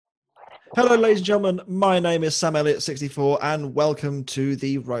Hello, ladies and gentlemen. My name is Sam Elliott64, and welcome to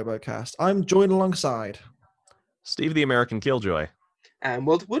the RoboCast. I'm joined alongside, Steve the American Killjoy. And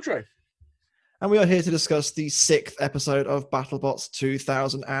Walter Woodrow. and we are here to discuss the 6th episode of BattleBots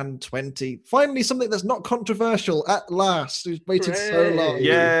 2020. Finally, something that's not controversial at last. We've waited so long.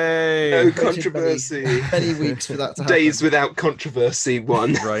 Yay! No Waited controversy. Many weeks for that to happen. Days without controversy,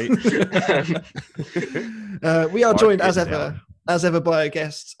 one. Right. We are Mark joined it as ever by a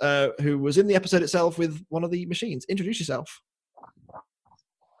guest who was in the episode itself with one of the machines. Introduce yourself.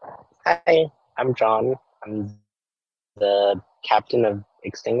 Hi, I'm John. I'm the captain of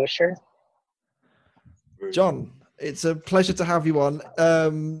Extinguisher. John, it's a pleasure to have you on.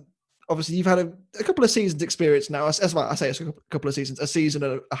 Obviously, you've had a couple of seasons experience now. As well, I say it's a couple of seasons, a season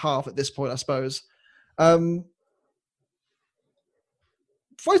and a half at this point, I suppose. Fighting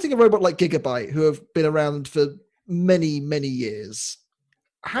a robot like Gigabyte, who have been around for many, many years,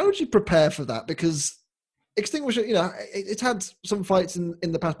 how did you prepare for that? Because Extinguisher, it's had some fights in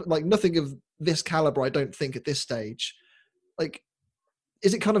the past, but like nothing of this caliber, I don't think, at this stage. Like,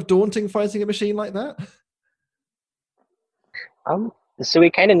 is it kind of daunting fighting a machine like that? So we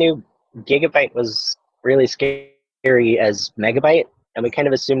kind of knew Gigabyte was really scary as Megabyte, and we kind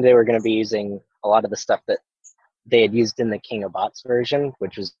of assumed they were going to be using a lot of the stuff that they had used in the King of Bots version,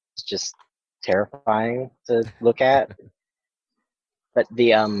 which was just terrifying to look at. But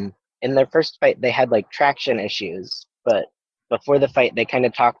in their first fight, they had like traction issues, but before the fight, they kind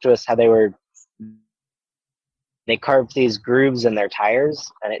of talked to us how they carved these grooves in their tires,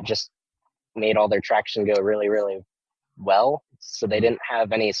 and it just made all their traction go really, really well. So they didn't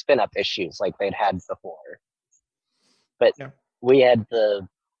have any spin-up issues like they'd had before. But we had in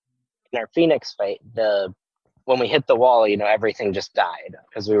our Phoenix fight, when we hit the wall, everything just died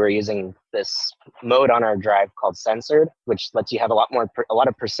because we were using this mode on our drive called Censored, which lets you have a lot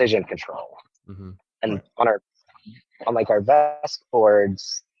of precision control. Mm-hmm. And on our vest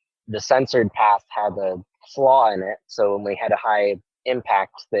boards, the censored path had a flaw in it, so when we had a high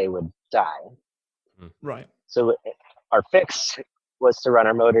impact, they would die. Right. So our fix was to run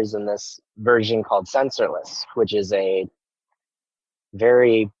our motors in this version called sensorless, which is a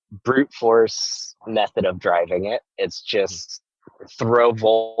very brute force method of driving it. It's just throw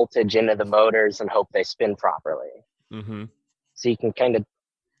voltage into the motors and hope they spin properly. Mm-hmm. So you can kind of,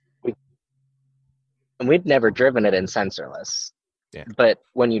 and we've never driven it in sensorless. Yeah. But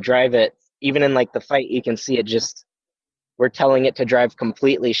when you drive it, even in like the fight, you can see it we're telling it to drive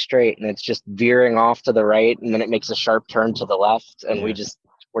completely straight, and it's just veering off to the right, and then it makes a sharp turn to the left, and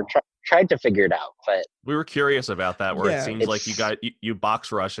we're tried to figure it out. But we were curious about that, where it seems like you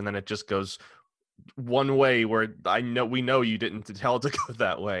box rush, and then it just goes one way. Where we know you didn't tell it to go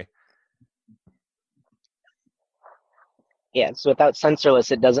that way. Yeah, so without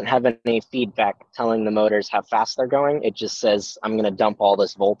sensorless, it doesn't have any feedback telling the motors how fast they're going. It just says, I'm going to dump all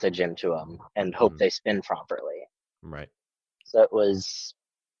this voltage into them and hope they spin properly. Right. So it was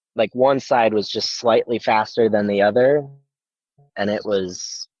like one side was just slightly faster than the other, and it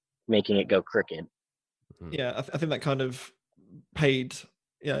was making it go crooked. Yeah, I think that kind of paid,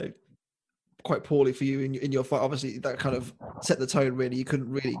 quite poorly for you in your fight. Obviously, that kind of set the tone, really. You couldn't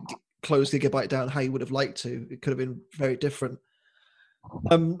really close Gigabyte down how you would have liked to. It could have been very different.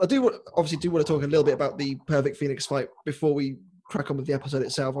 I do want to talk a little bit about the Perfect Phoenix fight before we crack on with the episode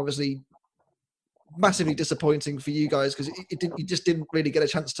itself. Obviously, massively disappointing for you guys because you just didn't really get a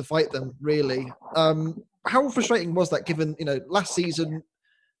chance to fight them, really. How frustrating was that, given last season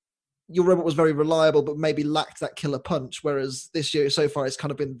your robot was very reliable but maybe lacked that killer punch, whereas this year so far it's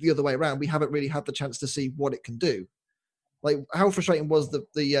kind of been the other way around. We haven't really had the chance to see what it can do. Like, how frustrating was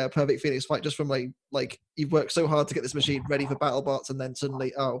the Perfect Phoenix fight, just from like you've worked so hard to get this machine ready for BattleBots, and then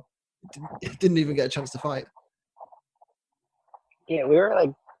suddenly it didn't even get a chance to fight? Yeah, we were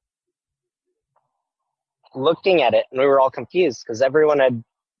like looking at it, and we were all confused because everyone had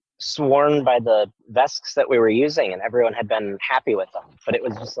sworn by the vests that we were using, and everyone had been happy with them. But it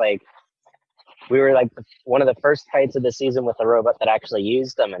was just like we were like one of the first fights of the season with a robot that actually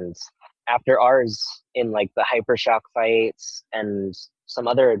used them, and after ours in like the Hypershock fights and some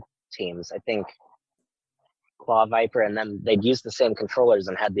other teams, I think Claw Viper and them, they'd used the same controllers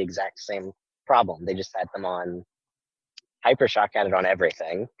and had the exact same problem. They just had them on Hypershock, had it on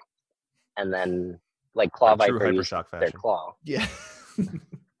everything, and then like Claw Viper used their claw. Yeah.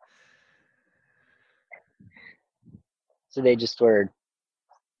 So they just were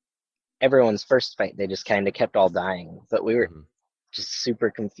everyone's first fight. They just kind of kept all dying, but we were just super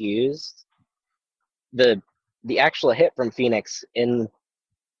confused. The actual hit from Phoenix in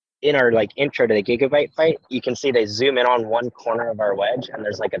in our like intro to the Gigabyte fight, you can see they zoom in on one corner of our wedge, and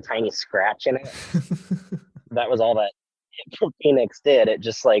there's like a tiny scratch in it. That was all that hit from Phoenix did. It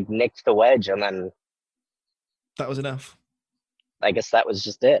just like nicked the wedge, and then that was enough. I guess that was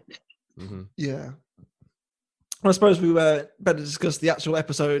just it. Mm-hmm. Yeah. I suppose we were better discuss the actual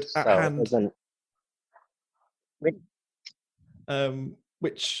episode at hand.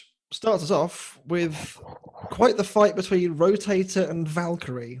 Which starts us off with quite the fight between Rotator and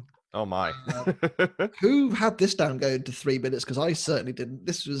Valkyrie. Oh my. Who had this down going to 3 minutes? Because I certainly didn't.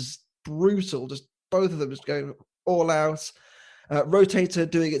 This was brutal. Just both of them just going all out. Rotator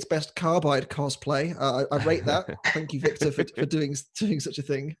doing its best carbide cosplay. I rate that. Thank you, Victor, for doing such a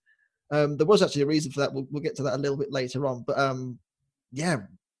thing. There was actually a reason for that. We'll get to that a little bit later on. But yeah,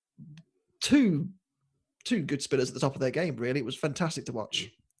 two good spinners at the top of their game, really. It was fantastic to watch.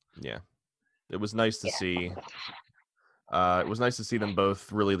 Yeah. It was nice to see. It was nice to see them both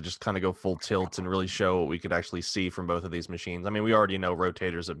really just kind of go full tilt and really show what we could actually see from both of these machines. I mean, we already know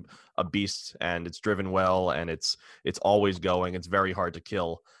Rotator's a beast, and it's driven well, and it's always going. It's very hard to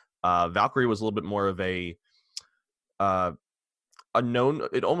kill. Valkyrie was a little bit more of a known.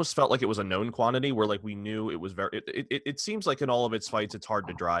 It almost felt like it was a known quantity, where like we knew it was very. It seems like in all of its fights, it's hard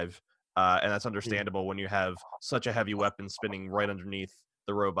to drive, and that's understandable when you have such a heavy weapon spinning right underneath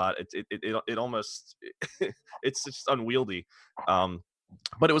the robot. It almost it's just unwieldy.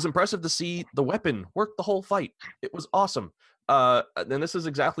 But it was impressive to see the weapon work the whole fight. It was awesome. And this is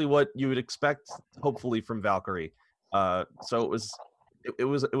exactly what you would expect, hopefully, from Valkyrie. So it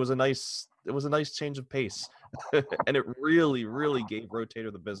was a nice change of pace, and it really gave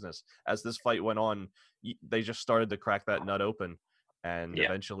Rotator the business. As this fight went on, they just started to crack that nut open, and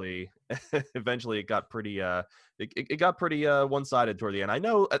eventually it got pretty it got pretty one-sided toward the end. I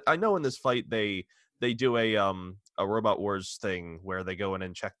know in this fight they do a Robot Wars thing where they go in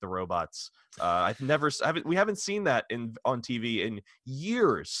and check the robots. We haven't seen that on TV in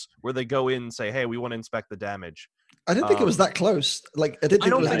years, where they go in and say, hey, we want to inspect the damage. I didn't think it was that close. Like I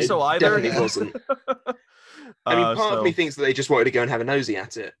don't think so either. Definitely wasn't. I mean, part of me thinks that they just wanted to go and have a nosy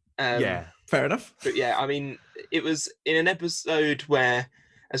at it. Yeah, fair enough. But yeah, I mean, it was in an episode where,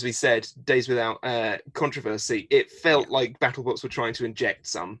 as we said, Days Without Controversy, it felt like BattleBots were trying to inject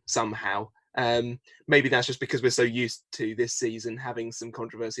somehow. Maybe that's just because we're so used to this season having some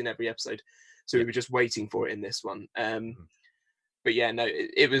controversy in every episode, so we were just waiting for it in this one. But yeah, no,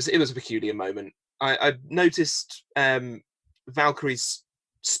 it was a peculiar moment. I noticed Valkyrie's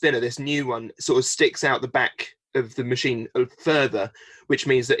spinner, this new one, sort of sticks out the back of the machine further, which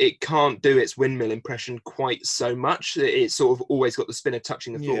means that it can't do its windmill impression quite so much. It's sort of always got the spinner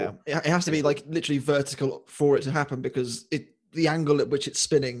touching the floor. Yeah, it has to be like literally vertical for it to happen, because the angle at which it's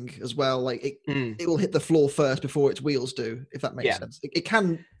spinning as well, like it will hit the floor first before its wheels do, if that makes sense. It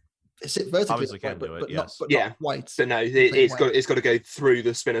can sit vertically, obviously can do it, not quite. So no, it's got to go through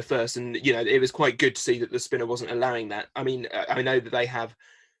the spinner first, and it was quite good to see that the spinner wasn't allowing that. I mean, I know that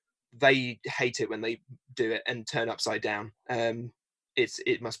they hate it when they do it and turn upside down.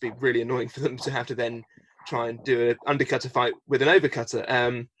 It must be really annoying for them to have to then try and do an undercutter fight with an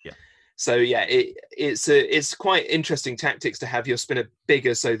overcutter. So yeah, it's quite interesting tactics to have your spinner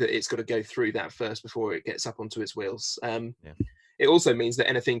bigger so that it's got to go through that first before it gets up onto its wheels. It also means that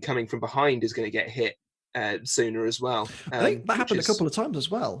anything coming from behind is going to get hit sooner as well. I think that happened a couple of times as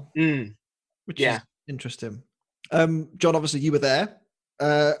well, which is interesting. John, obviously you were there.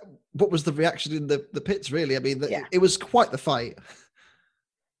 What was the reaction in the pits, really? I mean, it was quite the fight.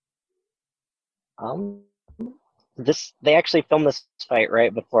 They actually filmed this fight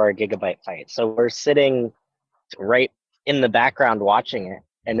right before our Gigabyte fight. So we're sitting right in the background watching it.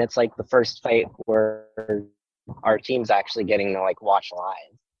 And it's like the first fight where our team's actually getting to like watch live.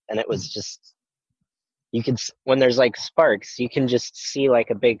 And it was just, when there's like sparks, you can just see like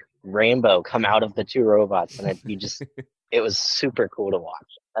a big rainbow come out of the two robots. And it was super cool to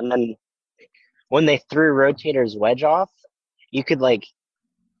watch. And then when they threw Rotator's wedge off, you could like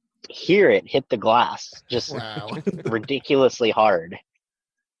hear it hit the glass just ridiculously hard.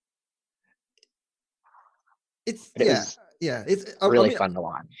 It's really fun to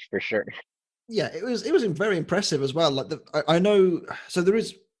watch for sure. Yeah, it was very impressive as well. Like I know, so there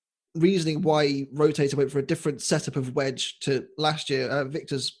is reasoning why Rotator went for a different setup of wedge to last year.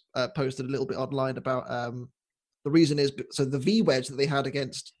 Victor's posted a little bit online about the reason is, so the V wedge that they had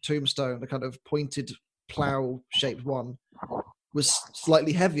against Tombstone, the kind of pointed plow shaped one, was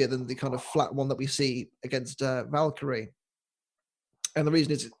slightly heavier than the kind of flat one that we see against Valkyrie. And the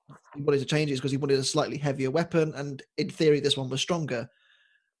reason is he wanted to change it is because he wanted a slightly heavier weapon. And in theory, this one was stronger.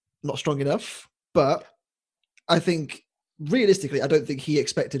 Not strong enough, but I think realistically, I don't think he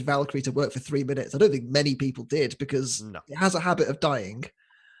expected Valkyrie to work for 3 minutes. I don't think many people did, because it has a habit of dying,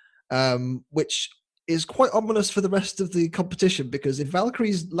 which is quite ominous for the rest of the competition, because if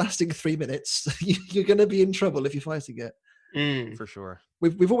Valkyrie's lasting 3 minutes, you're going to be in trouble if you're fighting it. For sure.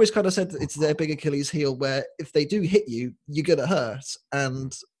 We've always kind of said that it's their big Achilles heel, where if they do hit you, you're going to hurt.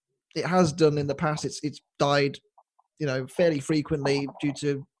 And it has done in the past. It's died, fairly frequently due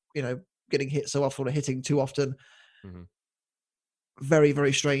to, getting hit so often or hitting too often. Very,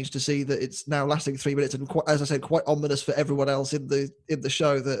 very strange to see that it's now lasting 3 minutes, and quite, as I said, quite ominous for everyone else in the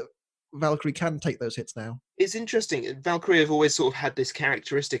show that Valkyrie can take those hits now. It's interesting. Valkyrie have always sort of had this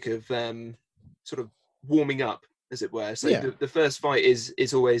characteristic of sort of warming up, as it were. So the first fight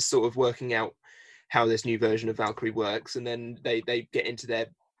is always sort of working out how this new version of Valkyrie works, and then they get into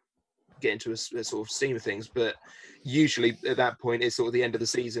a sort of steam of things. But usually at that point, it's sort of the end of the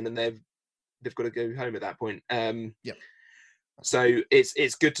season, and they've got to go home at that point. So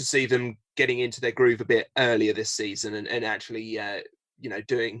it's good to see them getting into their groove a bit earlier this season and actually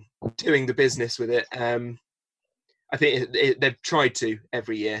doing the business with it. I think they've tried to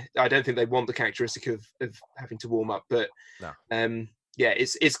every year. I don't think they want the characteristic of having to warm up, but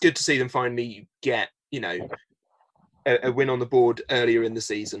it's good to see them finally get a win on the board earlier in the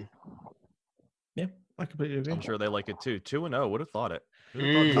season. Yeah, I completely agree. I'm sure they like it too. 2-0. Would have thought it.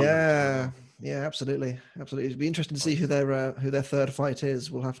 Yeah, absolutely. It'd be interesting to see who their third fight is.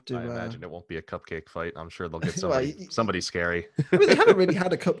 We'll have to. I imagine it won't be a cupcake fight. I'm sure they'll get somebody scary. I mean, they haven't really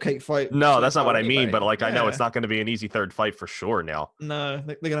had a cupcake fight. No, that's not what I mean. But I know it's not going to be an easy third fight for sure now. No,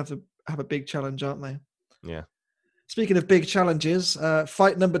 they're going to have a big challenge, aren't they? Yeah. Speaking of big challenges,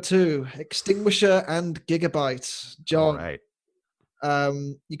 fight number 2: Extinguisher and Gigabyte. John, all right.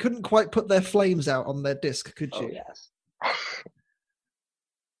 You couldn't quite put their flames out on their disc, could you? Oh, yes.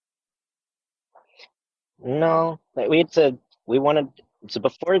 No, before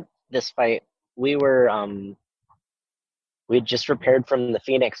this fight, we had just repaired from the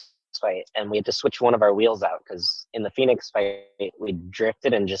Phoenix fight, and we had to switch one of our wheels out, because in the Phoenix fight, we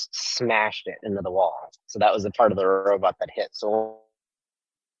drifted and just smashed it into the wall. So that was the part of the robot that hit. So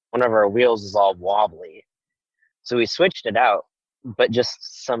one of our wheels is all wobbly. So we switched it out, but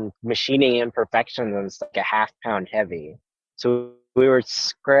just some machining imperfections, and it's like a half-pound heavy. So we were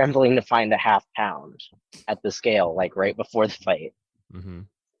scrambling to find a half-pound at the scale, like right before the fight.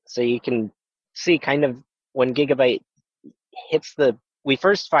 So you can see kind of when Gigabyte hits we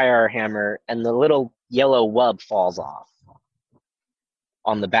first fire our hammer, and the little yellow wub falls off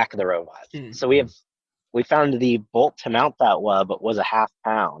on the back of the robot. So we found the bolt to mount that wub was a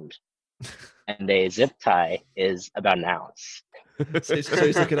half-pound, and a zip tie is about an ounce. So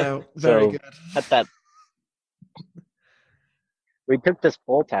he took it out. Very good. At that, we took this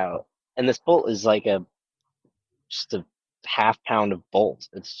bolt out, and this bolt is like just a half-pound of bolt.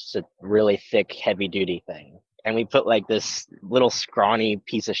 It's just a really thick, heavy-duty thing. And we put like this little scrawny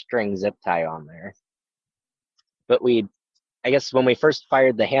piece of string zip tie on there. But I guess when we first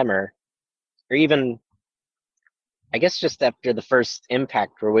fired the hammer, or even, I guess just after the first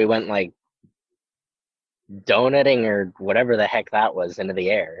impact where we went like donutting or whatever the heck that was into the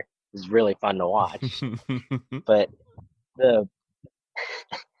air, it was really fun to watch. But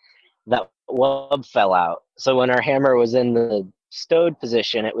that wub fell out. So when our hammer was in the stowed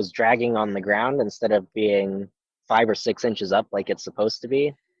position, it was dragging on the ground instead of being 5 or 6 inches up like it's supposed to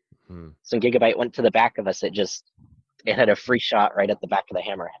be. So when Gigabyte went to the back of us, it had a free shot right at the back of the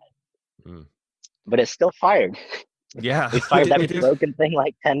hammerhead. But it still fired. Yeah. We fired that broken thing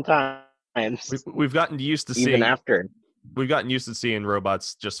like 10 times. We've gotten used to even after. We've gotten used to seeing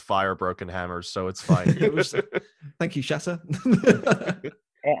robots just fire broken hammers, so it's fine. Thank you, Shatter.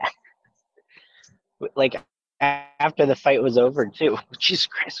 Yeah. Like after the fight was over too. Jesus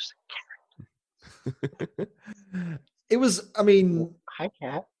Christ. It was, I mean, hi,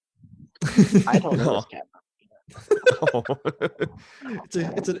 cat. I don't know this cat.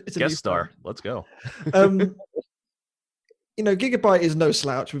 It's a guest star. Let's go. Gigabyte is no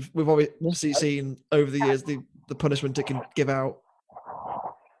slouch. We've obviously seen over the years the punishment it can give out.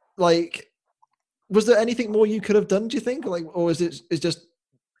 Like, was there anything more you could have done, do you think? Like, or is just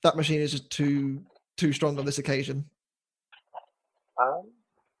that machine is just too strong on this occasion?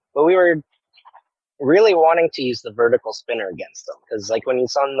 But we were really wanting to use the vertical spinner against them, because like when you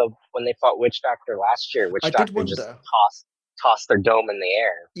saw when they fought Witch Doctor last year, Witch Doctor just tossed their dome in the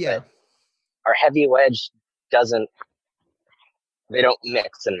air. Yeah. But our heavy wedge they don't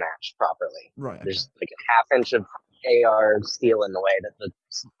mix and match properly. Right. Okay. There's like a half inch of AR steel in the way that the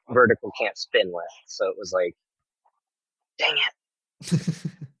vertical can't spin with. So it was like, dang it.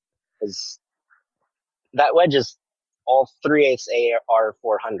 Because that wedge is all 3/8 AR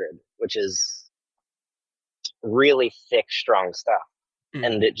 400, which is really thick, strong stuff.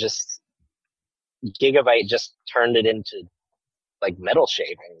 And it just, Gigabyte just turned it into like metal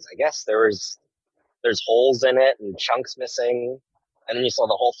shavings. I guess there's holes in it and chunks missing, and then you saw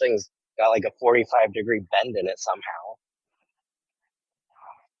the whole thing's got like a 45-degree bend in it somehow.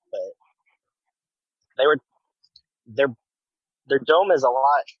 But their dome is a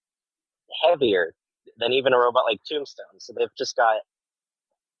lot heavier than even a robot like Tombstone, so they've just got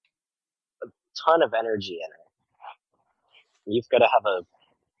a ton of energy in it. You've got to have a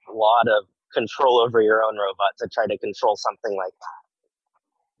lot of control over your own robot to try to control something like that.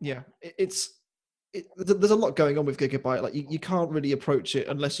 Yeah, there's a lot going on with Gigabyte. Like you can't really approach it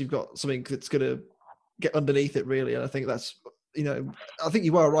unless you've got something that's going to get underneath it, really. And I think that's, I think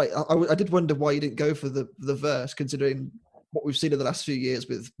you are right. I did wonder why you didn't go for the verse, considering what we've seen in the last few years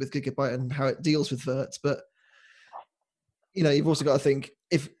with Gigabyte and how it deals with verts. But you've also got to think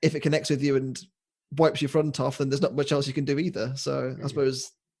if it connects with you and wipes your front off, then there's not much else you can do either. So I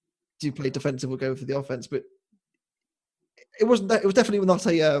suppose, do you play defensive or go for the offense? But it was definitely not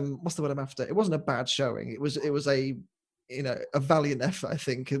a what's the word I'm after? It wasn't a bad showing. It was a a valiant effort, I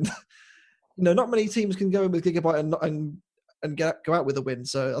think. And not many teams can go in with Gigabyte and go out with a win.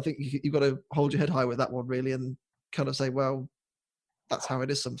 So I think you've got to hold your head high with that one, really, and kind of say, well, that's how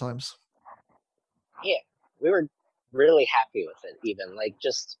it is sometimes. Yeah, we were really happy with it. Even like,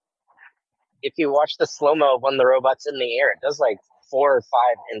 just if you watch the slow-mo of when the robot's in the air, it does like 4 or 5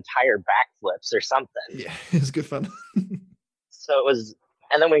 entire backflips or something. Yeah, it was good fun. So it was,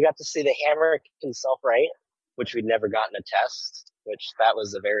 and then we got to see the hammer himself, right? Which we'd never gotten to test, which that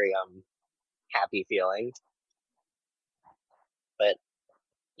was a very happy feeling. But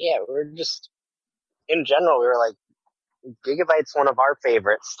yeah, we're just, in general, we were like, Gigabyte's one of our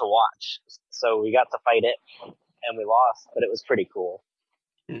favorites to watch. So we got to fight it, and we lost, but it was pretty cool.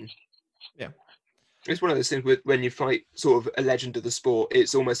 Yeah. It's one of those things when you fight sort of a legend of the sport,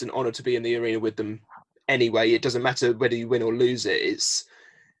 it's almost an honor to be in the arena with them anyway. It doesn't matter whether you win or lose it. It's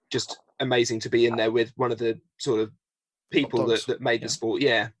just amazing to be in there with one of the sort of people that made the sport.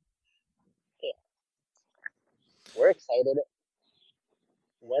 Yeah. We're excited.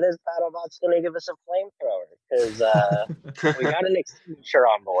 When is BattleBots going to give us a flamethrower? Because we got an extinguisher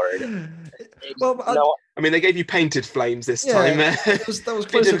on board. Well, I mean, they gave you painted flames this time. That was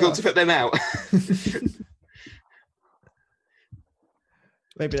pretty difficult to put them out.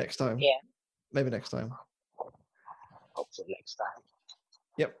 Maybe next time. Yeah. Maybe next time. Hopefully next time.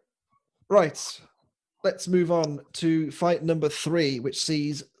 Yep. Right. Let's move on to fight number 3, which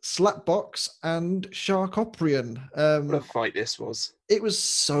sees Slapbox and Sharkoprian. What a fight this was. It was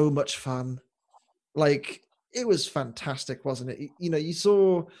so much fun. Like, it was fantastic, wasn't it? You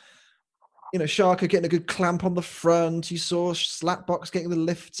saw, Sharko getting a good clamp on the front. You saw Slapbox getting the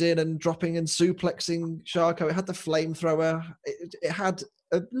lift in and dropping and suplexing Sharko. It had the flamethrower. It had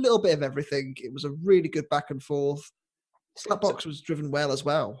a little bit of everything. It was a really good back and forth. Slapbox was driven well as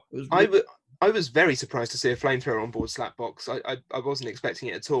well. It was I was very surprised to see a flamethrower on board Slapbox. I wasn't expecting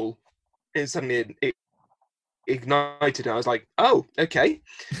it at all. And suddenly it ignited, and I was like, oh, okay.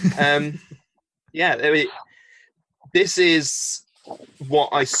 Yeah, this is what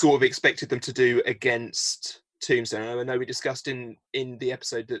I sort of expected them to do against Tombstone. I know we discussed in the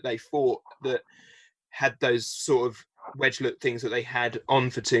episode that they fought that had those sort of wedge look things that they had on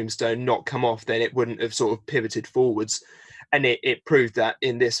for Tombstone not come off, then it wouldn't have sort of pivoted forwards. And it proved that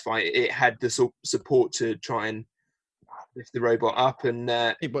in this fight, it had the support to try and lift the robot up. And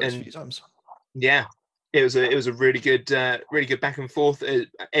it worked a few times. Yeah, it was a really good back and forth.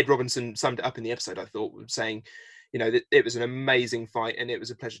 Ed Robinson summed it up in the episode, I thought, saying, that it was an amazing fight and it was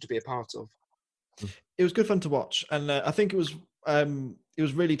a pleasure to be a part of. It was good fun to watch, and I think it was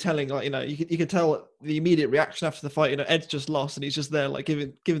really telling. Like, you could tell the immediate reaction after the fight. Ed's just lost, and he's just there, like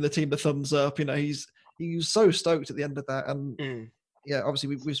giving the team the thumbs up. He was so stoked at the end of that, and yeah,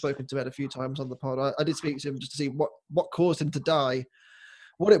 obviously we've spoken to Ed a few times on the pod. I did speak to him just to see what caused him to die.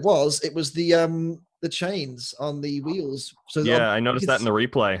 What it was the chains on the wheels. So I noticed that in the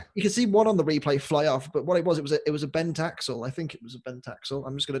replay. You can see one on the replay fly off, but what it was a bent axle. I think it was a bent axle.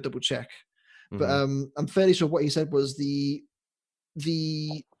 I'm just going to double check, but I'm fairly sure what he said was the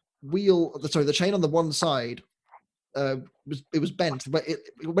chain on the one side was bent, but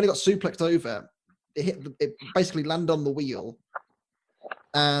when it got suplexed over, it basically landed on the wheel,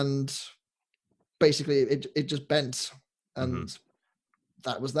 and basically it just bent, and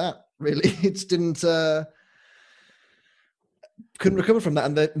that was that. Really, it didn't couldn't recover from that,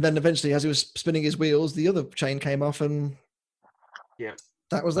 and then eventually, as he was spinning his wheels, the other chain came off, and yeah,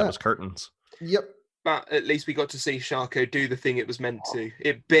 that was curtains. Yep. but at least we got to see Sharko do the thing it was meant to.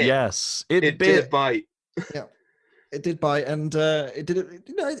 It bit. Yes, It did bite. Yeah, it did bite, and it did.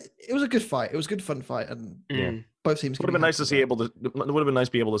 It was a good fight. It was a good fun fight, and both teams would have been nice to see It would have been nice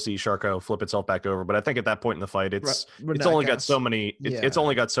to be able to see Sharko flip itself back over. But I think at that point in the fight, it's only got so many. It's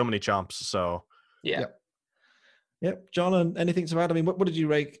only got so many chomps. So yeah. Yep. John, anything to add? I mean, what did you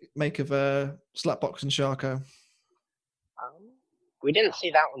make of Slapbox and Sharko? We didn't see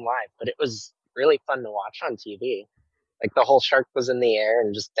that one live, but it was really fun to watch on TV. Like the whole shark was in the air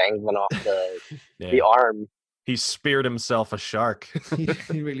and just dangling off the arm. He speared himself a shark.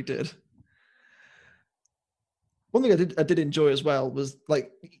 he really did. One thing I did enjoy as well was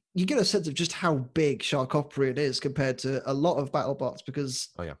like you get a sense of just how big Sharkoporeon is compared to a lot of BattleBots because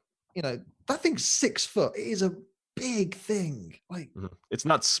that thing's 6 foot. It is a big thing. Like it's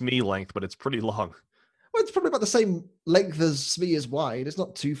not Smee length, but it's pretty long. Well, it's probably about the same length as Smee is wide. It's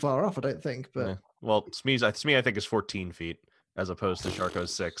not too far off, I don't think. But well, Smee I think is 14 feet as opposed to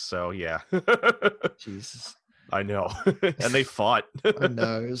Sharko's 6. So yeah. Jesus. I know. And they fought. I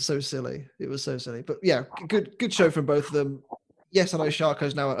know. It was so silly. It was so silly. But yeah, good show from both of them. Yes, I know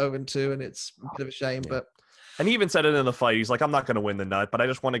Sharko's now at 0-2, and it's a bit of a shame, but. And he even said it in the fight. He's like, I'm not going to win the nut, but I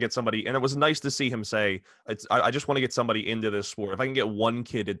just want to get somebody. And it was nice to see him say, I just want to get somebody into this sport. If I can get one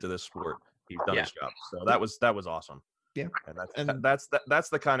kid into this sport, he's done his job. So that was awesome. Yeah. And that's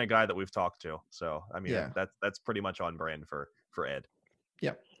the kind of guy that we've talked to. So, I mean, that's pretty much on brand for Ed.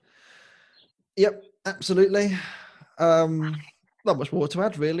 Yeah. Yep, absolutely. Not much more to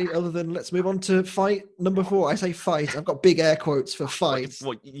add, really, other than let's move on to fight number 4. I say fight. I've got big air quotes for fight.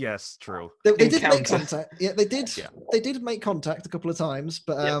 Well, yes, true. They did make contact. Yeah, they did. Yeah. They did make contact a couple of times,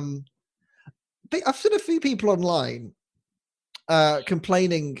 but I've seen a few people online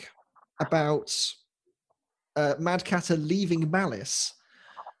complaining about Mad Catter leaving Malice.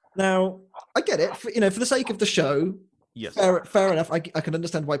 Now, I get it. For the sake of the show, yes, fair enough. I can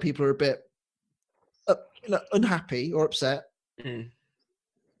understand why people are a bit unhappy or upset.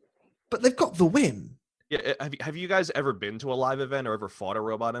 But they've got the win. Yeah, have you guys ever been to a live event or ever fought a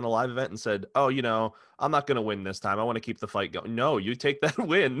robot in a live event and said, oh, I'm not going to win this time. I want to keep the fight going. No, you take that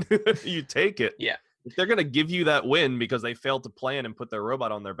win. You take it. Yeah. If they're going to give you that win because they failed to plan and put their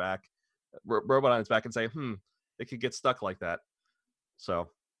robot on their back, robot on its back and say, it could get stuck like that. So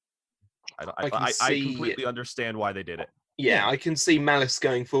I completely understand why they did it. Yeah, I can see Malice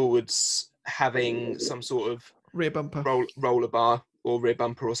going forwards having some sort of rear bumper, roller bar or rear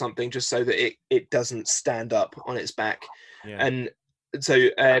bumper or something, just so that it doesn't stand up on its back. Yeah. And so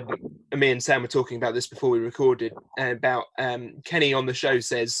me and Sam were talking about this before we recorded about Kenny on the show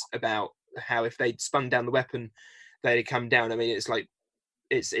says about how if they'd spun down the weapon, they'd come down. I mean, it's like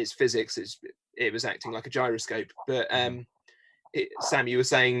it's physics. It was acting like a gyroscope. But Sam, you were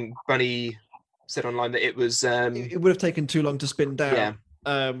saying Bunny said online that it was it would have taken too long to spin down.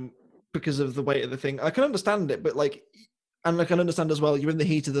 Yeah. Because of the weight of the thing. I can understand it, but and I can understand as well, you're in the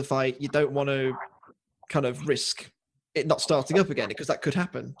heat of the fight, you don't want to kind of risk it not starting up again, because that could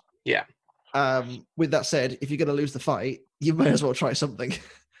happen. Yeah. With that said, if you're going to lose the fight, you may as well try something.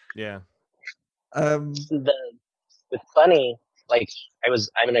 Yeah. With Bunny,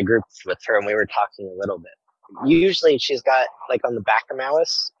 I'm in a group with her and we were talking a little bit. Usually she's got, on the back of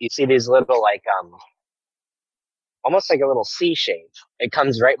Malice, you see these little, almost like a little C shape. It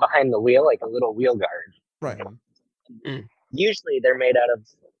comes right behind the wheel, like a little wheel guard. Right. Usually they're made out of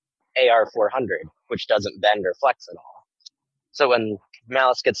AR400, which doesn't bend or flex at all. So when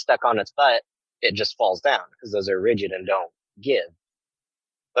Malice gets stuck on its butt, it just falls down because those are rigid and don't give.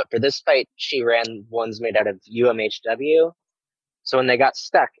 But for this fight, she ran ones made out of UMHW. So when they got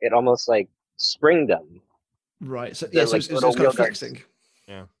stuck, it almost springed them. Right. So yeah, so it's kind of flexing.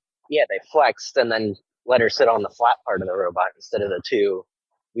 Yeah. Yeah, they flexed and then let her sit on the flat part of the robot instead of the 2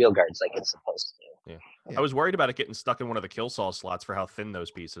 wheel guards like it's supposed to. Yeah. I was worried about it getting stuck in one of the kill saw slots for how thin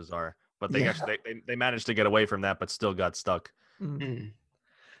those pieces are, but they managed to get away from that, but still got stuck.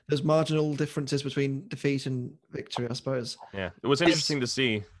 There's marginal differences between defeat and victory, I suppose. Yeah, it was interesting to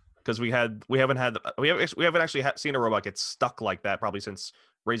see because we haven't actually seen a robot get stuck like that probably since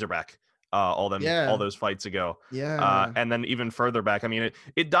Razorback. All those fights ago. Yeah. And then even further back, I mean,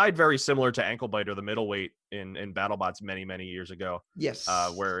 it died very similar to Anklebiter, the middleweight in BattleBots many years ago. Yes.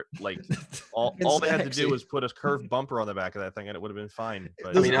 Where all they had to do was put a curved bumper on the back of that thing, and it would have been fine.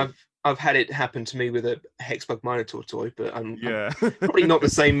 But, I mean, I've had it happen to me with a Hexbug Minotaur toy, but I'm probably not the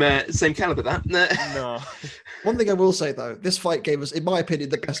same caliber. That no. One thing I will say though, this fight gave us, in my opinion,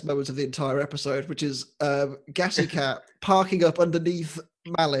 the best moment of the entire episode, which is Gassy Cat parking up underneath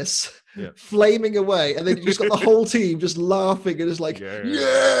Malice Yeah. flaming away, and then you just got the whole team just laughing and just like, yeah!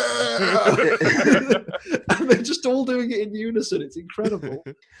 And they're just all doing it in unison. It's incredible.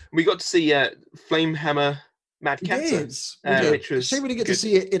 We got to see Flamehammer Mad We Catter, did. We did. which was Shame we didn't get to good.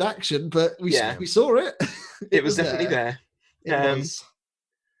 see it in action, but we Yeah. we saw it. It was definitely there. It was.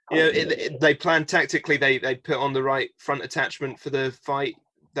 You know, they planned tactically. They put on the right front attachment for the fight.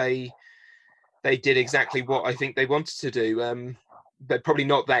 They did exactly what I think they wanted to do. But probably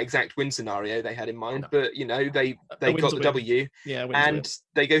not that exact win scenario they had in mind. No. But you know, they A win's got a the win. W, Yeah, win's a win. and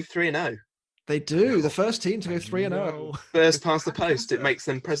they go 3-0. They do. The first team to go 3-0. No. First past the post. It makes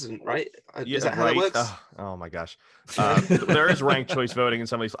them president, right? Is that how that works? Oh my gosh. There is ranked choice voting in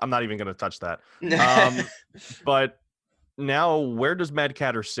some of these. I'm not even going to touch that. But now, where does Mad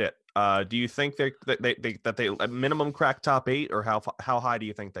Catter sit? Do you think that they at minimum crack top 8, or how high do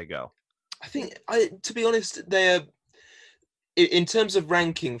you think they go? I think, to be honest, they're in terms of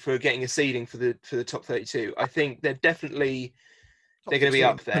ranking for getting a seeding for the top 32. I think they're definitely they're going to be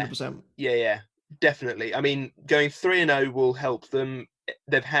up there. 100%. Yeah, definitely. I mean, going 3-0 will help them.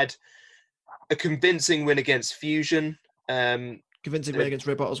 They've had a convincing win against Fusion. Convincing win against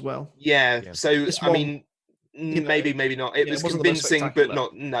RoboCast as well. Yeah. So This I one, mean, maybe not. It was wasn't the most convincing, but spectacular.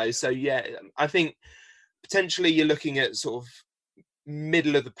 not no. So yeah, I think potentially you're looking at sort of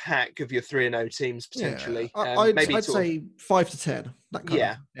middle of the pack of your 3-0 teams potentially. Yeah. Maybe I'd sort of, say 5 to 10. That kind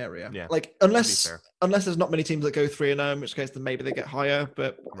of area. Yeah. Like unless there's not many teams that go 3-0, in which case then maybe they get higher.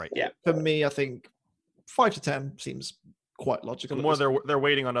 But yeah, for me, I think 5 to 10 seems quite logical. The more they're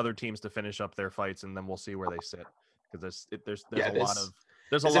waiting on other teams to finish up their fights, and then we'll see where they sit, because there's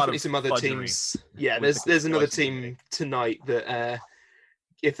a lot of some other fudgery teams. Yeah, with there's another choices in the team tonight that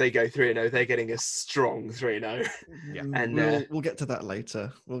if they go 3-0, they're getting a strong 3-0. Yeah. And we'll get to that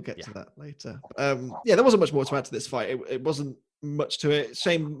later. We'll get to that later. There wasn't much more to add to this fight. It wasn't much to it.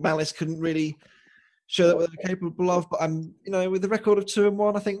 Shame Malice couldn't really show that what they're capable of. But with the record of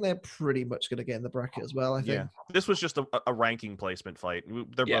 2-1, I think they're pretty much going to get in the bracket as well. I think. Yeah, this was just a ranking placement fight.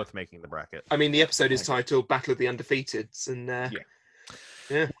 They're both making the bracket. I mean, the episode is titled "Battle of the Undefeateds," and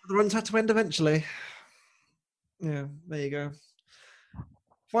the runs had to end eventually. Yeah, there you go.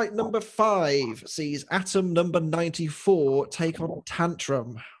 Fight number 5 sees Atom number 94 take on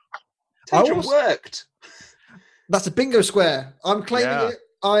Tantrum. Tantrum worked. That's a bingo square. I'm claiming it.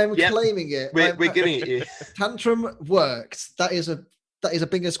 I am claiming it. We're giving it you. Tantrum worked. That is a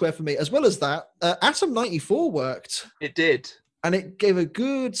bingo square for me. As well as that, Atom 94 worked. It did. And it gave a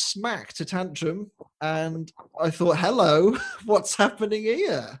good smack to Tantrum. And I thought, hello, what's happening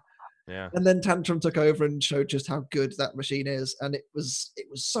here? Yeah. And then Tantrum took over and showed just how good that machine is. And it was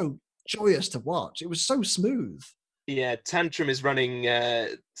so joyous to watch. It was so smooth. Yeah, Tantrum is running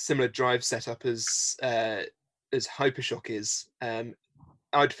similar drive setup as Hypershock is.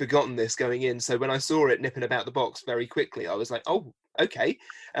 I'd forgotten this going in, so when I saw it nipping about the box very quickly, I was like, "Oh, okay,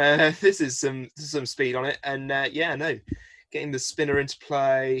 this is some speed on it." And getting the spinner into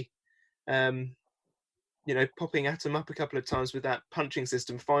play, popping Atom up a couple of times with that punching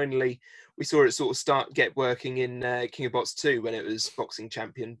system. Finally, we saw it sort of get working in King of Bots 2 when it was boxing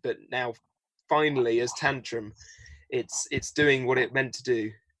champion, but now finally as Tantrum, it's doing what it meant to do.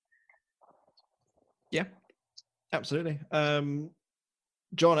 Yeah, absolutely.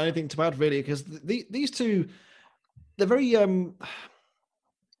 John, anything to add really? Because these two, they're very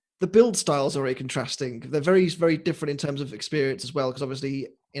the build styles are very contrasting. They're very, very different in terms of experience as well. Because obviously,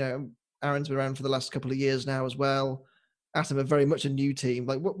 Aaron's been around for the last couple of years now as well. Atom are very much a new team.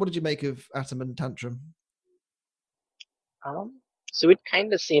 Like, what did you make of Atom and Tantrum? So we'd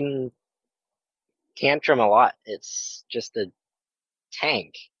kind of seen Tantrum a lot. It's just a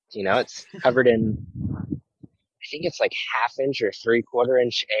tank. It's covered in, I think it's like 1/2 inch or 3/4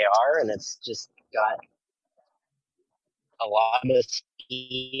 inch AR, and it's just got a lot of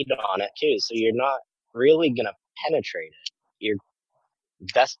speed on it too. So you're not really gonna penetrate it. Your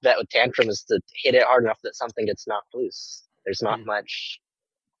best bet with Tantrum is to hit it hard enough that something gets knocked loose. There's not much.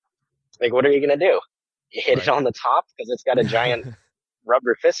 Like, what are you gonna do? You hit it on the top because it's got a giant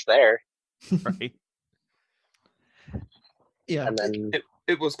rubber fist there. Right. Yeah. And then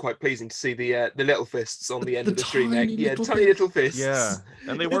it was quite pleasing to see the little fists on the end the of the stream. tiny Yeah, little tiny little fists. Yeah,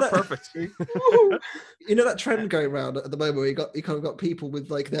 and they were perfect. That trend going around at the moment where you kind of got people with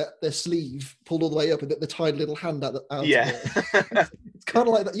like their sleeve pulled all the way up and the tiny little hand out of it. It's kind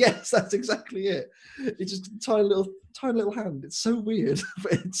of like that. Yes, that's exactly it. It's just a tiny little hand. It's so weird,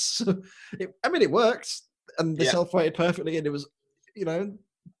 but it worked, and they self-fighted perfectly, and it was,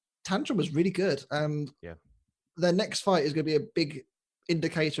 Tantrum was really good, and their next fight is going to be a big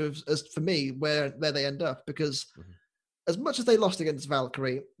indicator of, as for me, where they end up, because as much as they lost against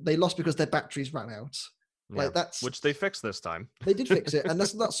Valkyrie, they lost because their batteries ran out. Yeah, Like that's which they fixed this time. they did fix it, and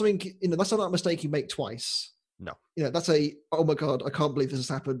that's not something that's not a mistake you make twice. No. That's oh my god, I can't believe this has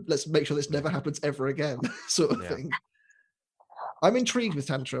happened. Let's make sure this never happens ever again, sort of thing. I'm intrigued with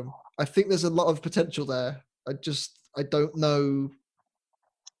Tantrum. I think there's a lot of potential there. I don't know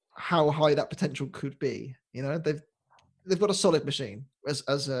how high that potential could be. They've got a solid machine, as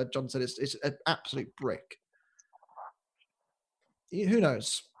John said. It's an absolute brick. Who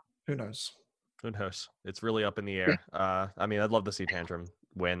knows? Who knows? Who knows? It's really up in the air. I mean, I'd love to see Tantrum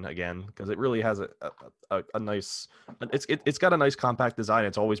win again because it really has a nice. It's got a nice compact design.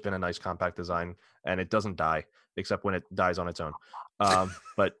 It's always been a nice compact design, and it doesn't die except when it dies on its own.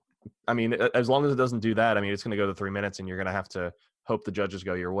 But I mean, as long as it doesn't do that, I mean, it's going to go to 3 minutes, and you're going to have to hope the judges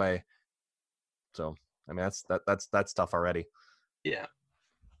go your way. So, I mean, that's tough already. Yeah.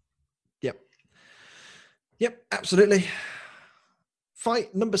 Yep. Absolutely.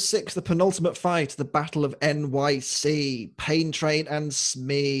 Fight number 6, the penultimate fight, the Battle of NYC, Pain Train and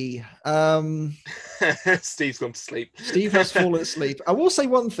Smee. Steve's gone to sleep. Steve has fallen asleep. I will say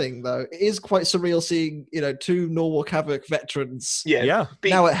one thing though, it is quite surreal seeing 2 Norwalk Havoc veterans. Yeah.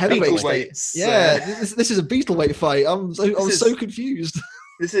 Now at heavyweight weights. Yeah, this is a beetleweight fight. I was so confused.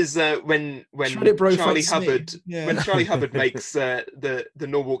 This is when Charlie Hubbard when Charlie Hubbard makes the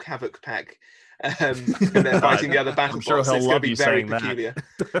Norwalk Havoc pack. And they're fighting the other BattleBots. Sure, he'll love you saying peculiar.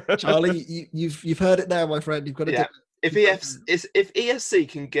 that. Charlie, you've heard it now, my friend. You've got to do it. If ESC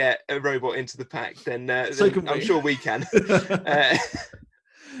can get a robot into the pack, then I'm sure we can.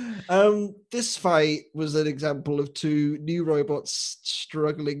 This fight was an example of 2 new robots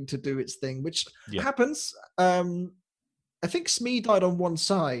struggling to do its thing, which happens. I think Smee died on one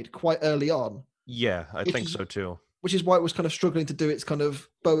side quite early on. Yeah, I think so too. Which is why it was kind of struggling to do its kind of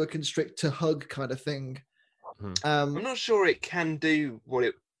boa constrictor hug kind of thing. I'm not sure it can do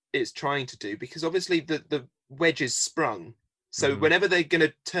what it's trying to do because obviously the wedge is sprung. So whenever they're going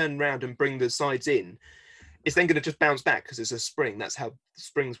to turn around and bring the sides in, it's then going to just bounce back because it's a spring. That's how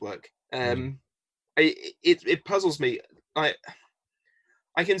springs work. It puzzles me. I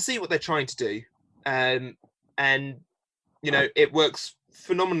can see what they're trying to do, and it works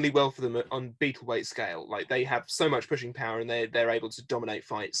phenomenally well for them on beetleweight scale. Like they have so much pushing power and they're able to dominate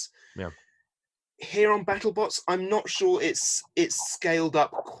fights. Yeah. Here on BattleBots, I'm not sure it's scaled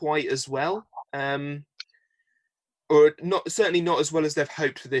up quite as well, or certainly not as well as they've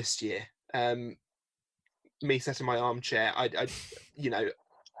hoped for this year. Me sat in my armchair,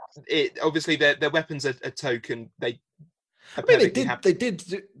 it obviously their weapons are token. They did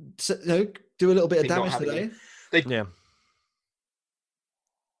do a little bit of damage today. Yeah.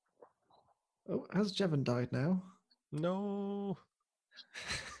 Oh, has Jevon died now? No.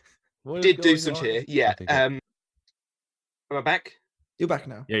 Did do some cheer. Yeah. Am I back? You're back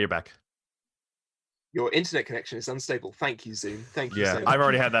now. Yeah, you're back. Your internet connection is unstable. Thank you, Zoom. Thank you. Yeah, so I've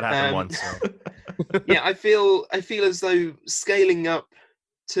already had that happen once. So. Yeah, I feel as though scaling up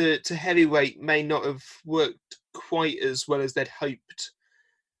to heavyweight may not have worked quite as well as they'd hoped.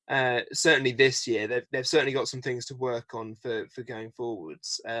 Certainly this year, they've certainly got some things to work on for going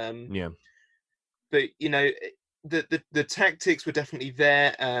forwards. Yeah. But the tactics were definitely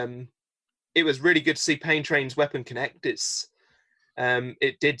there. It was really good to see Pain Train's weapon connect.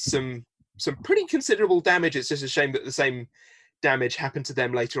 It did some pretty considerable damage. It's just a shame that the same damage happened to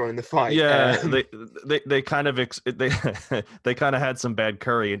them later on in the fight. Yeah, they kind of they kind of had some bad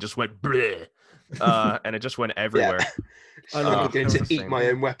curry and just went bleh, and it just went everywhere. Yeah. I'm going to eat my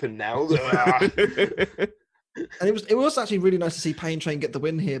own weapon now. And it was actually really nice to see Pain Train get the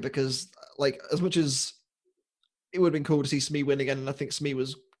win here because, like, as much as it would have been cool to see Smee win again, and I think Smee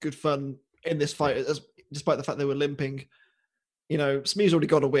was good fun in this fight, despite the fact they were limping. Smee's already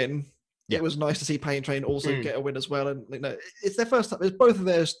got a win. Yeah. It was nice to see Pain Train also get a win as well, and it's their first time. It's both of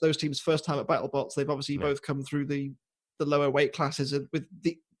those teams' first time at BattleBots. They've obviously both come through the lower weight classes with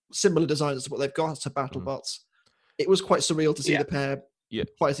the similar designs to what they've got to BattleBots. It was quite surreal to see the pair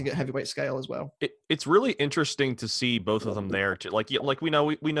fighting at heavyweight scale as well. It's really interesting to see both of them there. Like we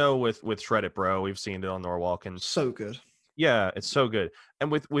know with Shredded Bro, we've seen it on Norwalk, and so good. Yeah, it's so good.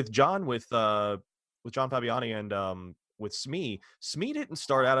 And with John John Fabiani and with Smee didn't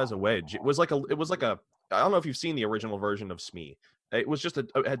start out as a wedge. It was like a I don't know if you've seen the original version of Smee. It was just it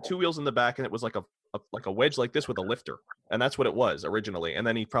had 2 wheels in the back, and it was like a wedge like this with a lifter, and that's what it was originally. And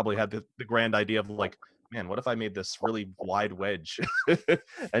then he probably had the grand idea of like, man, what if I made this really wide wedge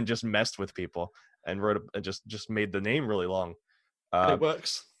and just messed with people and just made the name really long. And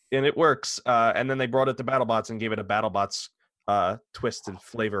it works. And then they brought it to BattleBots and gave it a BattleBots twisted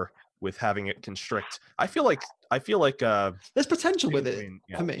flavor. with having it constrict. I feel like there's potential with it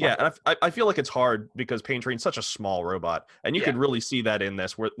for me. Yeah, and I feel like it's hard because Pain Train's such a small robot, and you could really see that in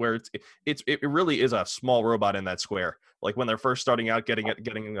this, where it really is a small robot in that square. Like when they're first starting out,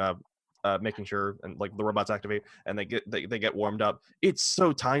 making sure and like the robots activate and they get warmed up. It's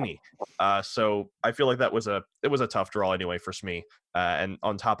so tiny. So I feel like it was a tough draw anyway for Smee. And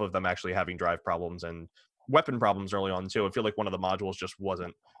on top of them actually having drive problems and weapon problems early on too, I feel like one of the modules just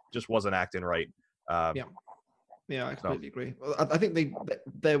wasn't acting right. Yeah, I completely agree. Well, I think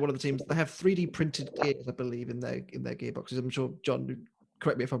they're one of the teams. They have 3D printed gears, I believe, in their gearboxes. I'm sure John,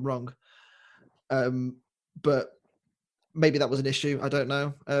 correct me if I'm wrong. But maybe that was an issue. I don't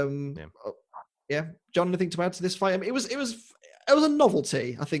know. Yeah. John, anything to add to this fight? I mean, it was a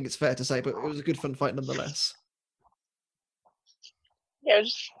novelty. I think it's fair to say, but it was a good fun fight nonetheless. Yeah, it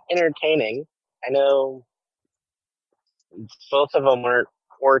was entertaining. I know both of them weren't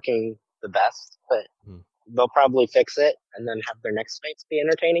working the best, but they'll probably fix it and then have their next fights be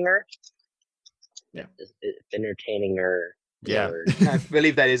entertaining-er. Yeah. Entertaining-er. Yeah. I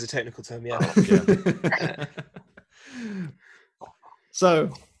believe that is a technical term, yeah.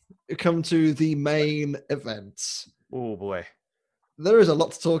 So, we come to the main event. Oh boy. There is a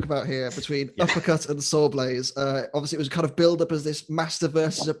lot to talk about here between Uppercut and Sawblaze. Obviously, it was kind of build up as this master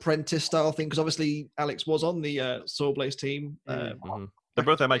versus apprentice style thing, because obviously Alex was on the Sawblaze team. They're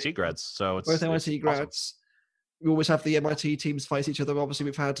both MIT grads, so it's both MIT grads. Awesome. We always have the MIT teams fight each other. Obviously,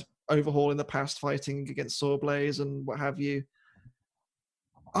 we've had Overhaul in the past fighting against Sawblaze and what have you.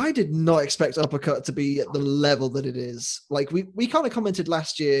 I did not expect Uppercut to be at the level that it is. Like we kind of commented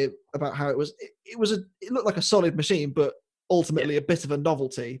last year about how it looked like a solid machine, but ultimately a bit of a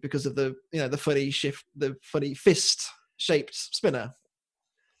novelty because of the funny fist shaped spinner.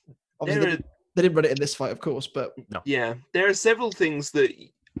 Obviously, they didn't run it in this fight, of course, but no. Yeah, there are several things that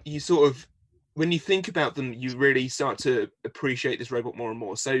you sort of, when you think about them, you really start to appreciate this robot more and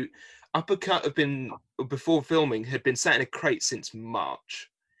more. So Uppercut before filming, had been sat in a crate since March.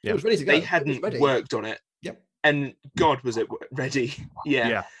 It was ready to go. They hadn't worked on it. Yep. And God, was it ready?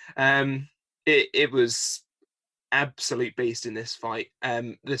 Yeah. It was absolute beast in this fight.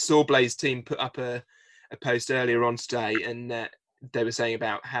 The Sawblaze team put up a post earlier on today, and they were saying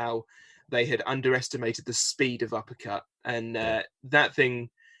about how they had underestimated the speed of Uppercut, and that thing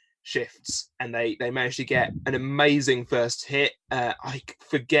shifts, and they managed to get an amazing first hit. I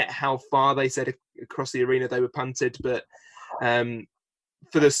forget how far they said across the arena they were punted, but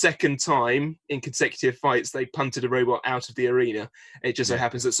for the second time in consecutive fights, they punted a robot out of the arena. It just so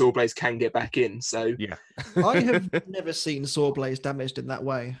happens that Sawblaze can get back in. So I have never seen Sawblaze damaged in that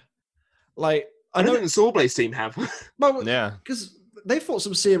way. Like I know the Sawblaze team have. Well, because they fought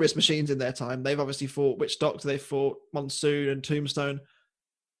some serious machines in their time. They've obviously fought Witch Doctor, they fought Monsoon and Tombstone.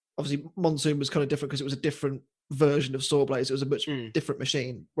 Obviously, Monsoon was kind of different because it was a different version of Sawblaze. It was a much different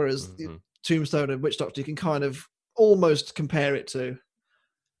machine. Whereas Tombstone and Witch Doctor, you can kind of almost compare it to.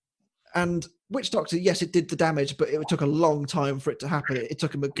 And Witch Doctor, yes, it did the damage, but it took a long time for it to happen. It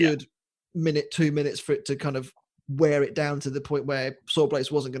took him a good minute, 2 minutes for it to kind of wear it down to the point where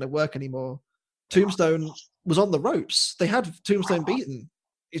Sawblaze wasn't going to work anymore. Tombstone was on the ropes. They had Tombstone beaten.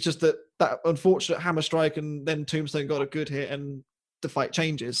 It's just that unfortunate hammer strike, and then Tombstone got a good hit, and the fight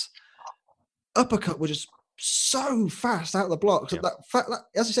changes. Uppercut was just so fast out of the blocks.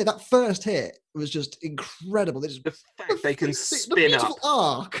 As you say, that first hit was just incredible. The fact they can spin the beautiful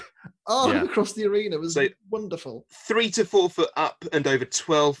arc across the arena was wonderful. 3 to 4 foot up and over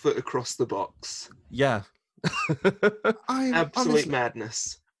 12 foot across the box. Yeah. Absolute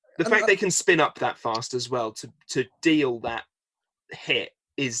madness. The fact they can spin up that fast as well to deal that hit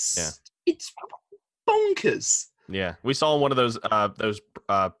is it's bonkers. Yeah, we saw one of those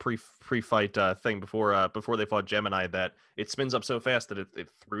pre-fight thing before they fought Gemini that it spins up so fast that it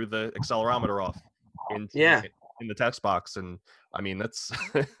threw the accelerometer off in the text box, and I mean that's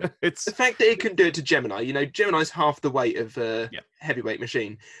it's the fact that it can do it to Gemini. You know, Gemini's half the weight of a heavyweight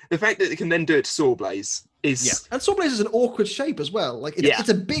machine. The fact that it can then do it to Sawblaze is and Sawblaze is an awkward shape as well. Like it's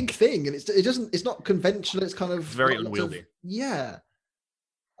a big thing, and it's not conventional. It's kind of very unwieldy.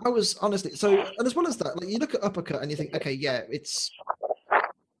 I was honestly and as well as that, like you look at Uppercut and you think, okay, it's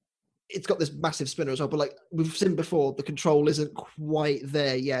got this massive spinner as well, but like we've seen before, the control isn't quite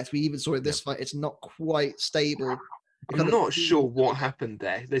there yet. We even saw in this fight, it's not quite stable. I'm not sure what happened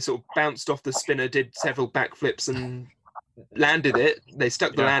there. They sort of bounced off the spinner, did several backflips, and landed it. They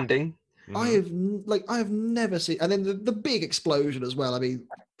stuck the landing. I have never seen, and then the big explosion as well. I mean.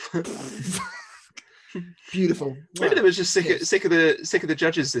 Beautiful. Maybe they were just sick of the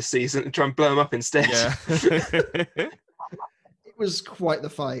judges this season and try and blow them up instead. It was quite the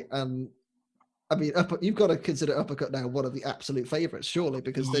fight, and I mean, you've got to consider Uppercut now one of the absolute favorites, surely,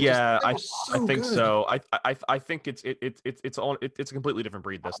 because they're I so think good. so. I think it's a completely different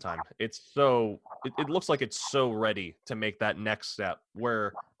breed this time. It looks like it's so ready to make that next step.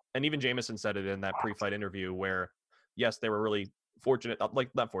 And even Jameson said it in that pre-fight interview where, yes, they were really fortunate,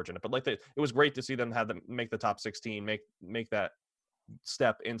 not fortunate, but it was great to see them make the top 16, make that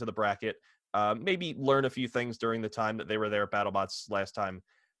step into the bracket. Maybe learn a few things during the time that they were there at BattleBots last time.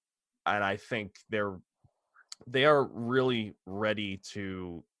 And I think they are really ready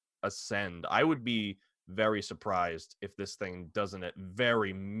to ascend. I would be very surprised if this thing doesn't at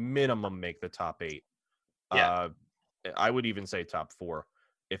very minimum make the top 8. Yeah. I would even say top 4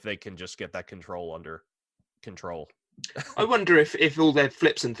 if they can just get that control under control. I wonder if all their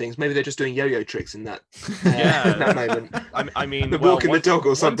flips and things, maybe they're just doing yo-yo tricks in that, Yeah. in that moment. I mean, the walking the dog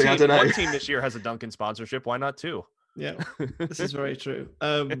or something. I don't know. One team this year has a Dunkin' sponsorship. Why not 2? Yeah, this is very true.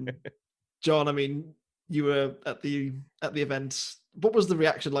 John, I mean, you were at the event. What was the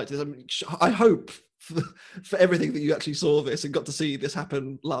reaction like to this? I mean, I hope for everything that you actually saw this and got to see this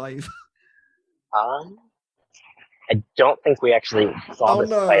happen live. I don't think we actually saw this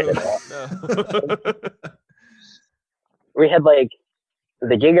fight at all. No. We had like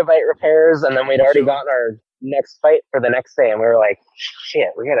the gigabyte repairs, and then we'd already gotten our next fight for the next day, and we were like, shit,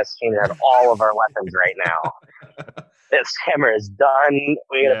 we gotta change out all of our weapons right now. This hammer is done.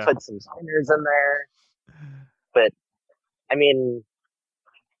 We gotta put some spinners in there. But I mean,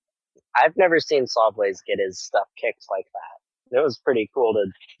 I've never seen Sawblaze get his stuff kicked like that. It was pretty cool to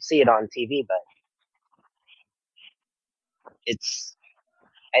see it on TV, but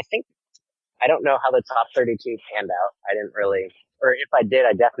I don't know how the top 32 panned out. I didn't really, or if I did,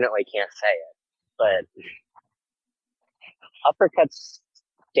 I definitely can't say it. But Uppercut's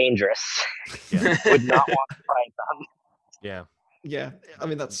dangerous. Yeah. Would not want to fight them. Yeah. Yeah, I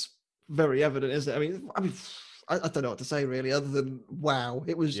mean, that's very evident, isn't it? I mean, I don't know what to say really, other than wow.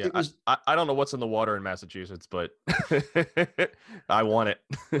 It was. I don't know what's in the water in Massachusetts, but I want it.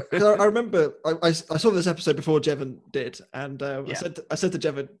 I remember I saw this episode before Jevon did, and I said to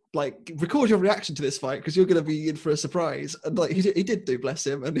Jevon, like, record your reaction to this fight because you're going to be in for a surprise. And like he did do, bless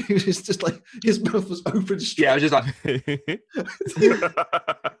him, and he was just like his mouth was open straight. Yeah, I was just like.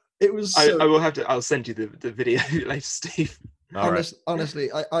 It was. I will have to. I'll send you the video later, Steve. Honestly,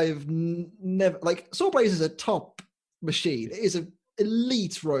 I've never like Sawblaze is a top machine. It is an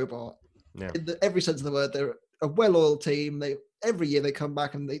elite robot in every sense of the word. They're a well-oiled team. Every year they come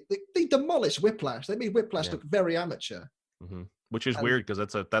back and they demolish Whiplash. They made Whiplash look very amateur, which is weird because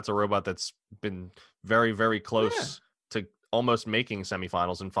that's a robot that's been very, very close to almost making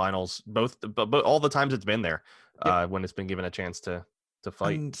semifinals and finals. Both, but all the times it's been there when it's been given a chance to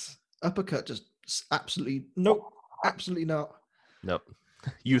fight. And Uppercut just absolutely nope, absolutely not. Nope.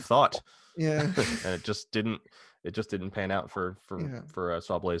 You thought. Yeah. And it just didn't pan out for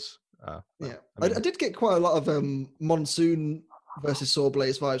Sawblaze. I did get quite a lot of Monsoon versus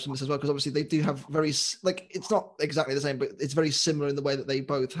Sawblaze vibes from this as well, because obviously they do have very, like, it's not exactly the same, but it's very similar in the way that they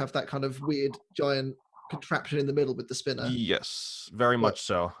both have that kind of weird giant contraption in the middle with the spinner. Yes, very much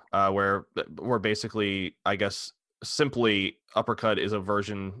so. Where basically, I guess, simply Uppercut is a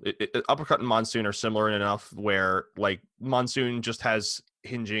version. Uppercut and Monsoon are similar enough where, like, Monsoon just has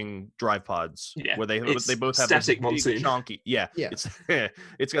hinging drive pods where they both have static this Monsoon. big chonky.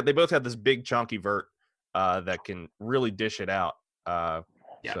 They both have this big chonky vert that can really dish it out.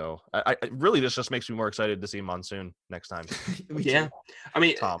 So I really, this just makes me more excited to see Monsoon next time. Yeah, I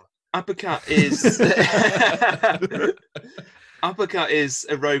mean, Tom. Uppercut is Uppercut is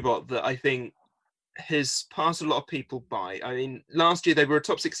a robot that I think has passed a lot of people by. I mean, last year they were a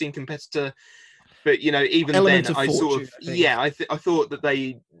top 16 competitor, but even Element then, of I fortune, sort of I thought that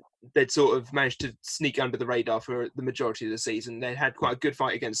they'd sort of managed to sneak under the radar for the majority of the season. They had quite a good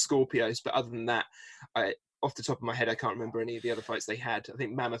fight against Scorpios, but other than that, off the top of my head, I can't remember any of the other fights they had. I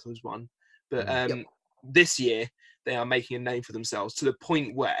think Mammoth was one, but this year they are making a name for themselves to the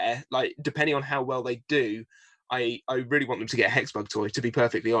point where, like, depending on how well they do, I really want them to get a Hexbug toy, to be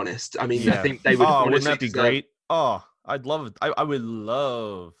perfectly honest. I mean, I think they would. Wouldn't that be great? Oh, I'd love it. I would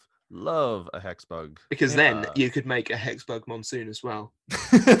love a Hexbug. Because then you could make a Hexbug Monsoon as well.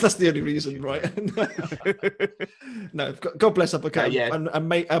 That's the only reason, right? No, God bless Uppercut.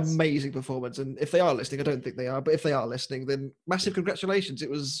 Amazing performance. And if they are listening, I don't think they are, but if they are listening, then massive congratulations. It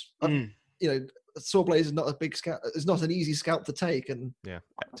was, Sawblaze is not a big scout. It's not an easy scout to take. And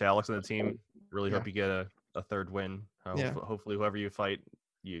to Alex and the team, really hope you get a third win. Hopefully, whoever you fight,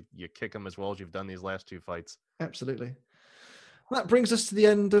 you kick them as well as you've done these last 2 fights. Absolutely. That brings us to the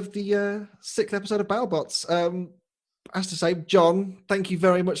end of the 6th episode of BattleBots. has to say, John, thank you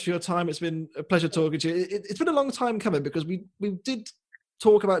very much for your time. It's been a pleasure talking to you. It's been a long time coming because we did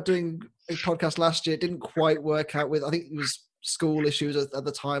talk about doing a podcast last year. It didn't quite work out with, I think it was school issues at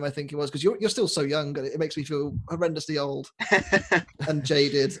the time, I think it was, because you're still so young and it makes me feel horrendously old and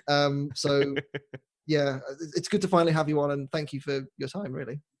jaded. So yeah, it's good to finally have you on, and thank you for your time,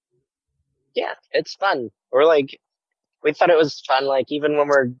 really. Yeah, it's fun. We thought it was fun. Like, even when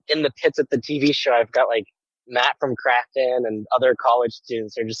we're in the pits at the TV show, I've got like Matt from Crafton and other college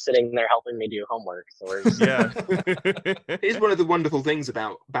students are just sitting there helping me do homework. So we're just... Yeah. It's one of the wonderful things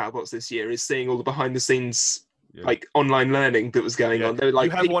about BattleBots this year is seeing all the behind the scenes Yeah. like online learning that was going on. They were,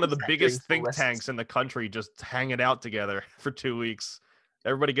 like, you have one of the doing biggest full think lessons. tanks in the country just hanging out together for 2 weeks.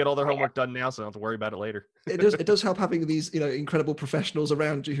 Everybody get all their homework done now, so don't have to worry about it later. It does help having these, incredible professionals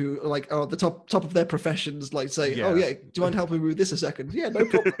around you who are like, at the top of their professions, like say, Yeah. oh yeah, do you mind helping me with this a second? Yeah, no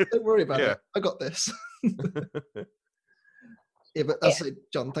problem. Don't worry about Yeah. it. I got this. Yeah, but that's it,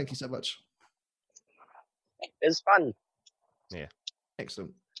 John. Thank you so much. It's fun.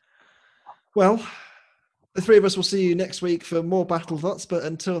 Excellent. Well, the three of us will see you next week for more BattleBots, but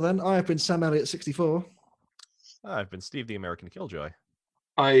until then, I have been Sam Elliott 64. I've been Steve the American Killjoy.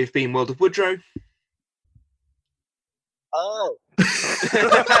 I've been World of Woodrow. Oh,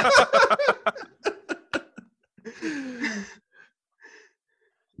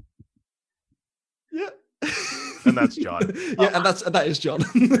 Yeah. And that's John. Yeah, and that is John.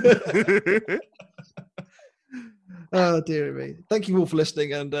 Oh, dear me. Thank you all for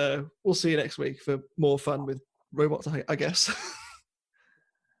listening, and we'll see you next week for more fun with robots, I guess.